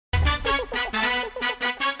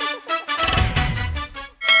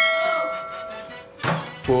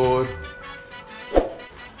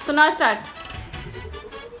now start.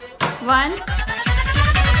 1.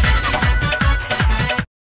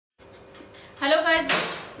 Hello guys,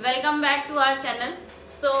 welcome back to our channel.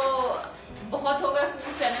 सो बहुत होगा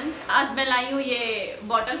flip challenge. आज मैं लाई हूँ ये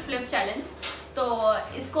बॉटल फ्लिप चैलेंज। तो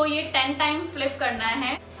इसको ये 10 टाइम फ्लिप करना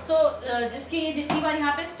है। सो जिसकी ये जितनी बार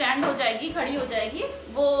यहाँ पे स्टैंड हो जाएगी, खड़ी हो जाएगी,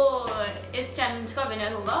 वो इस चैलेंज का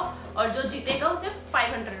विनर होगा और जो जीतेगा उसे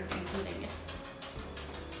 500 रुपीज़ मिलेंगे।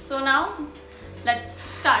 So now let's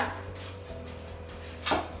start.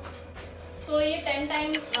 सो ये 10 टाइम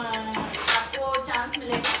आपको चांस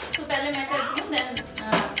मिलेगा। तो पहले मैं करती हूँ, देन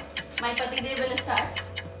माय पतिदेव will start.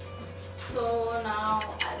 So now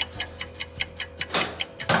I start.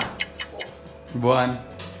 1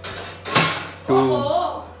 2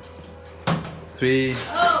 3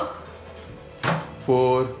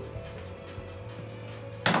 4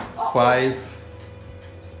 5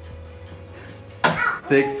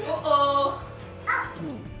 6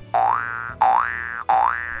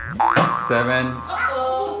 7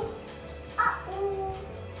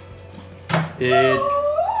 8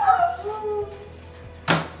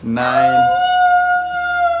 9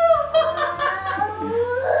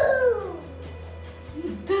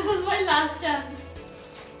 This is my last chance.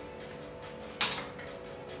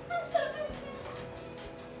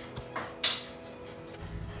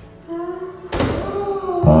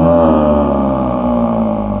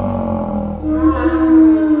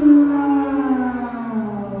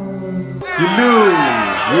 You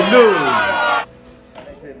lose.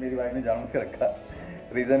 मेरी वाइफ ने जानबूझ के रखा।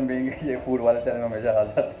 रीजन बीइंग ये फूड वाले चैनल में हमेशा आ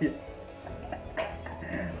जाती है।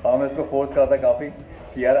 और मैं इसको फोर्स करा था काफ़ी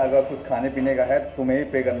कि यार अगर कुछ खाने पीने का है तुम्हें ही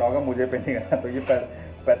पे करना होगा, मुझे पे नहीं करना। तो ये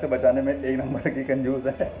पैसे बचाने में एक नंबर की कंजूस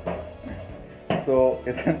है। तो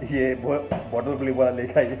ये बॉटल फ्लिप वाला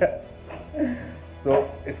लेकर आई है। तो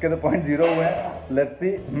इसके तो पॉइंट 0 हुए हैं। लेट्स सी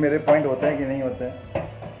मेरे पॉइंट होते हैं कि नहीं होते हैं।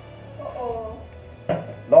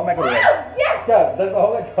 लो मैं करूँगा क्या 10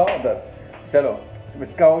 होगा, जाओ 10। चलो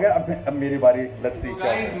इसका हो गया। अब मेरी बारी। Let's see.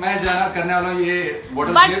 गाइस मैं जाना करने वाला हूँ ये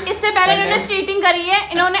बॉटल फ्लिप। बट इससे पहले इन्होंने चीटिंग करी है।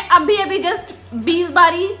 इन्होंने अभी जस्ट 20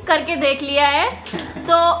 बारी करके देख लिया है।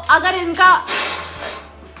 तो अगर इनका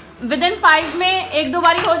विदिन 5 में 1-2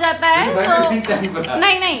 बारी हो जाता है तो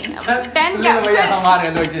नहीं 10 क्या?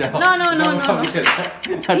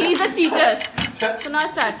 No he is a cheater. So now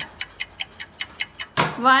start.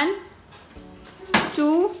 1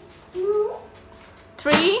 2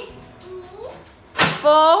 3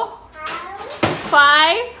 4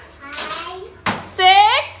 5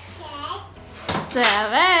 6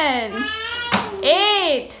 7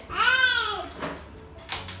 8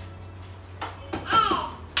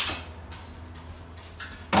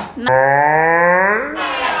 9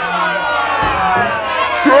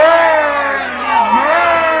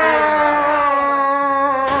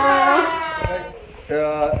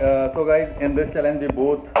 So guys, in this challenge we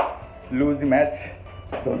both lose the match.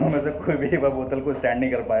 दोनों में से कोई भी एक बार बोतल को स्टैंड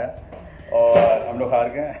नहीं कर पाया और हम लोग हार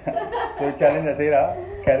गए। तो चैलेंज ऐसे ही रहा।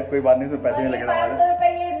 खैर कोई बात नहीं, तो पैसे नहीं लगे हमारे।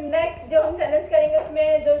 ये नेक्स्ट जो हम चैलेंज करेंगे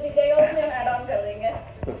उसमें जो जीतेगा उसमें हम ऐड ऑन कर देंगे।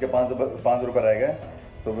 तो उसके 5 रुपये रह गए।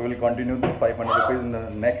 So we will continue this 500 rupees in the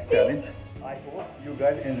next challenge. I hope you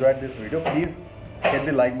guys enjoyed this video. Please hit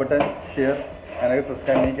the like button, share, and अगर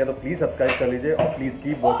सब्सक्राइब नहीं किया तो प्लीज सब्सक्राइब कर लीजिए और please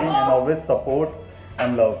keep watching and always support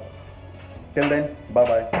and love. Till then, bye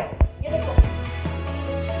bye.